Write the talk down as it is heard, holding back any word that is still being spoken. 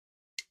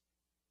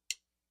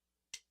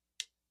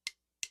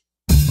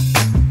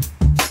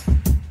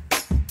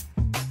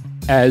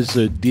As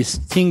a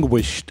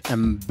distinguished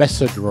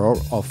ambassador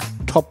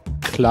of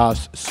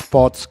top-class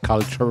sports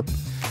culture,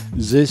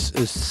 this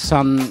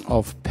son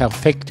of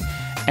Perfekt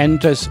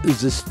enters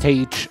the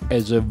stage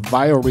as a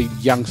wiry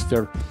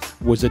youngster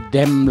with a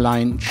dam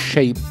line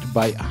shaped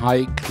by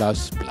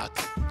high-class blood.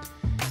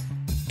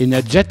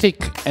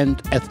 Energetic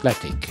and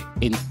athletic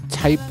in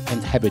type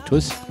and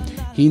habitus,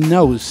 he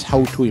knows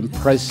how to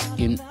impress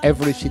in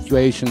every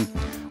situation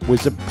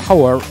with the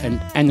power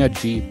and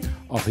energy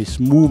of his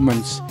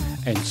movements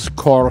and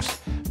scores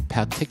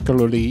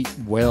particularly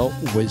well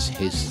with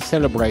his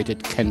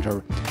celebrated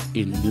canter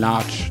in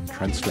large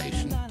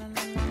translation.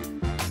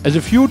 As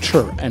a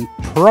future and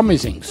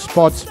promising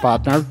sports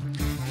partner,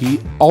 he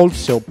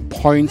also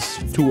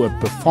points to a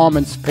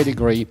performance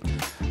pedigree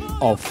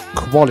of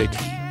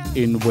quality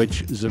in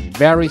which the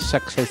very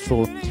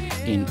successful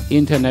in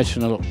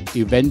international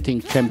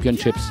eventing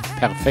championships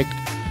Perfekt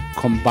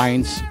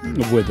combines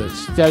with a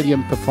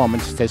stallion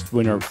performance test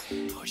winner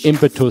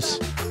Impetus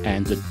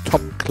and the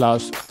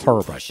top-class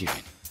thoroughbred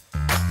line.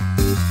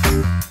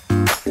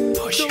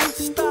 Push it.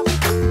 Stop.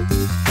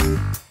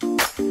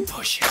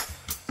 Push it.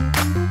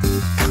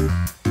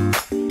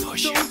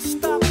 Push it.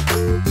 Stop.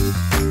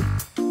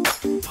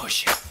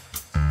 Push it.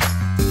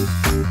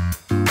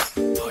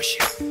 Push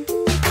it.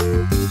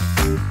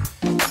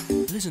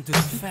 Listen to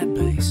the fat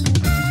bass.